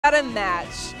Got a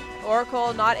match.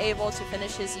 Oracle not able to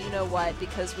finish his you-know-what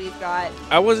because we've got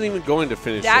I wasn't even going to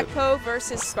finish Dakpo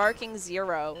versus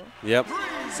SparkingZero. Yep.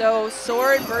 So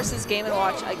Sword versus Game &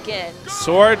 Watch again.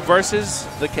 Sword versus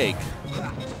the cake.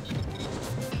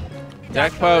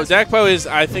 Dakpo is,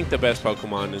 I think, the best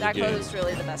Pokemon in the game. Dakpo is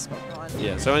really the best Pokemon.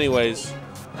 Yeah, so anyways.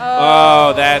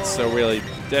 Oh, that's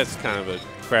kind of a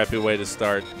crappy way to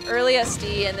start. Early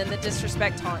SD and then the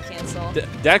disrespect taunt cancel.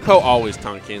 Dakpo always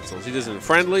taunt cancels. He does it in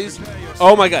friendlies.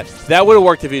 Oh my god, that would have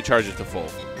worked if he charged it to full.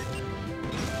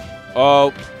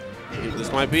 Oh,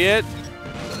 this might be it.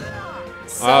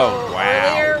 So oh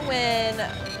wow. Earlier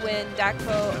when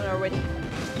Dakpo or when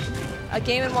a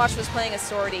Game & Watch was playing a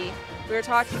sortie, we were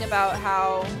talking about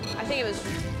how I think it was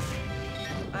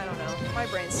I don't know. My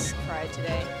brain's fried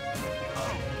today.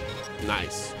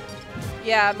 Nice.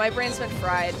 Yeah, my brain's been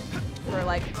fried for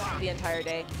like the entire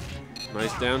day.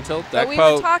 Nice down tilt. But we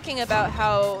were talking about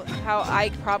how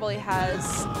Ike probably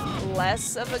has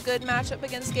less of a good matchup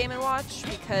against Game & Watch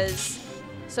because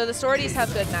so the sorties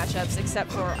have good matchups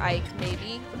except for Ike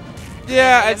maybe.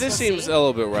 Yeah, this seems a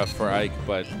little bit rough for Ike,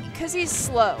 but because he's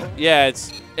slow. Yeah,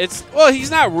 it's well,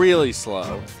 he's not really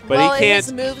slow, but he can't.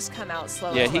 His moves come out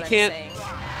slow. Yeah, he can't.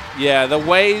 Yeah, the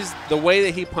way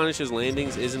that he punishes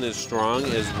landings isn't as strong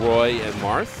as Roy and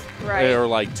Marth, right? Or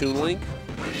like Toon Link.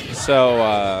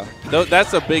 So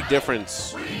that's a big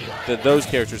difference that those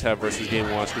characters have versus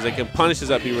Game & Watch because they can punish his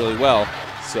up B really well.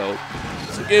 So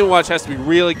Game & Watch has to be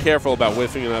really careful about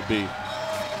whiffing an up B.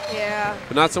 Yeah.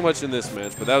 But not so much in this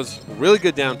match. But that was a really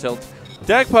good down tilt.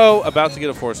 Dakpo about to get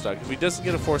a 4-stock. If he doesn't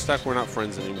get a 4-stock, we're not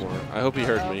friends anymore. I hope he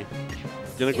heard me.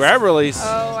 Gonna grab release.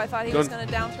 Oh, I thought he was gonna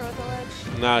down throw at the ledge.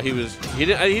 No, he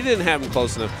didn't have him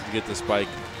close enough to get the spike.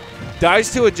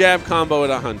 Dies to a jab combo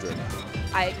at 100.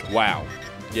 Ike. Wow.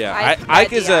 Yeah,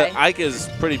 Ike is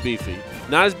pretty beefy.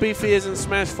 Not as beefy as in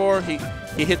Smash 4. He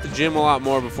hit the gym a lot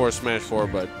more before Smash 4,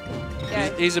 but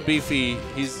yeah, he's a beefy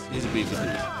dude.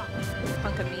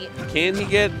 Hunk of meat. Can he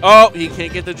get? Oh, he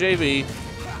can't get the JV.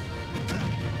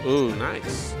 Ooh,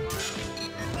 nice.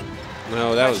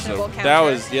 No, that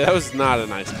was not a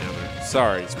nice counter.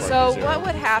 Sorry, SparkingZero. So what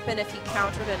would happen if he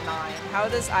countered a 9? How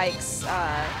does Ike's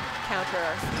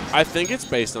counter? I think it's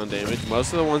based on damage.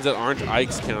 Most of the ones that aren't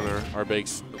Ike's counter are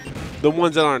based. The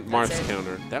ones that aren't Marth's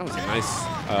counter. That was a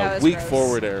nice weak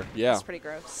forward air. Yeah. That's pretty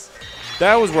gross.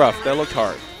 That was rough. That looked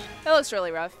hard. That looks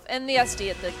really rough. And the SD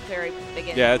at the very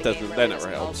beginning. Yeah, of the game that never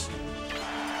helps.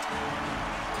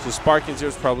 So SparkingZero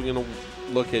is probably going to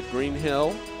look at Green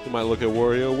Hill. He might look at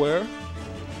WarioWare.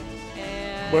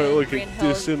 Might look at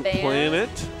Distant Planet.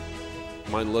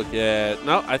 Might look at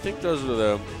I think those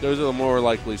are the more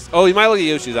likely. Oh, he might look at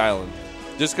Yoshi's Island,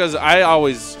 just because I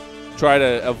always try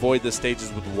to avoid the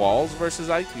stages with walls versus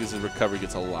Ike because his recovery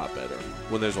gets a lot better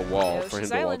when there's a wall for him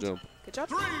to wall jump. Good job.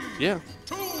 Yeah.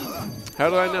 How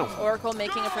did I know? Oracle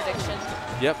making a prediction.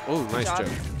 Yep. Oh, nice joke.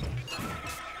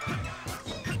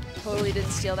 Totally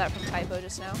didn't steal that from Typo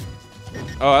just now.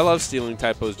 Oh, I love stealing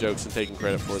Typo's jokes and taking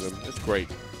credit for them. It's great.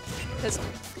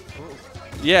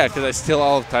 Yeah, because I steal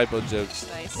all of Typo's jokes.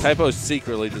 Nice. Typo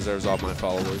secretly deserves all my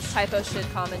followers. Typo should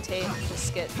commentate and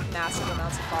just get massive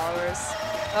amounts of followers.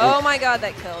 Oh my god,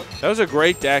 that killed. That was a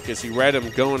great deck as he read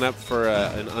him going up for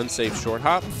an unsafe short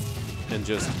hop and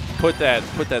just put that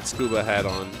scuba hat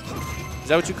on. Is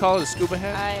that what you call it, a scuba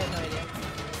hat? I have no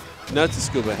idea. No, it's a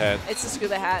scuba hat. It's a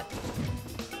scuba hat.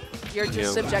 You're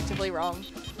just subjectively wrong.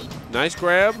 Nice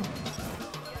grab.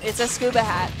 It's a scuba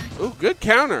hat. Ooh, good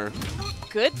counter.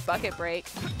 Good bucket break.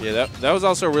 Yeah, that was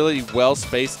also a really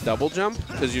well-spaced double jump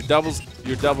because your double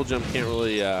jump can't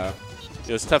really,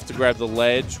 it's tough to grab the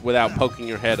ledge without poking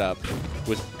your head up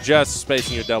with just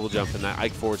spacing your double jump, and that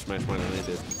Ike forward smash might have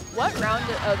landed. What round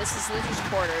oh, this is Loser's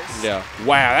Quarters. Yeah.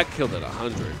 Wow, that killed at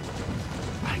 100.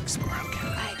 Ike's broken.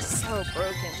 Ike's so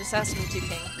broken. Just ask me,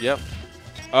 2King. Yep.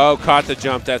 Oh, caught the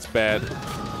jump. That's bad.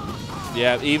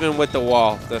 Yeah, even with the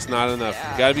wall, that's not enough.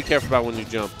 Yeah. You got to be careful about when you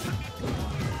jump.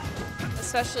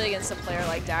 Especially against a player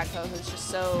like Dakpo, who's just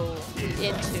so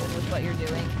in tune with what you're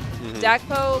doing.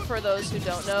 Dakpo, for those who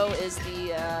don't know, is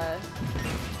the...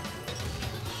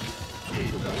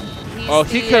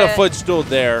 he could have footstooled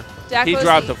there. Dakpo's he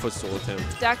dropped a footstool attempt.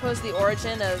 Dakpo's the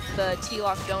origin of the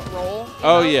T-Lock don't roll.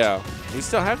 Oh, yeah. We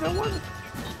still have that one?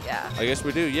 Yeah. I guess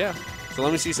we do, yeah. So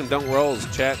let me see some don't rolls,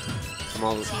 chat. From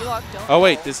all this. T-Lock don't Oh,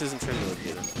 wait, roll. this isn't turning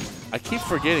again. I keep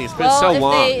forgetting. It's been so long.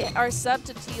 Well, if they are sub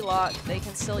to T-Lock, they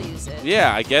can still use it.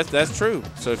 Yeah, I guess that's true.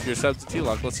 So if you're sub to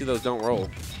T-Lock, let's see those don't roll.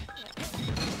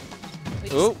 We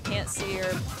just can't see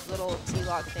your little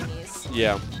T-Lock thingies.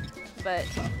 Yeah. But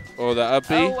oh, the up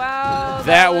B. Oh, wow.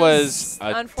 That was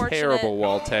a terrible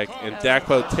wall tech, and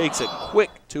Dakpo takes a quick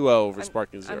 2-0 over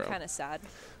SparkingZero. I'm kind of sad.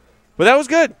 But that was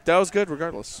good. That was good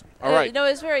regardless. All right. No,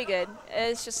 it was very good.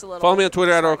 It's just a little. Follow me on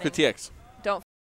Twitter at OracleTX.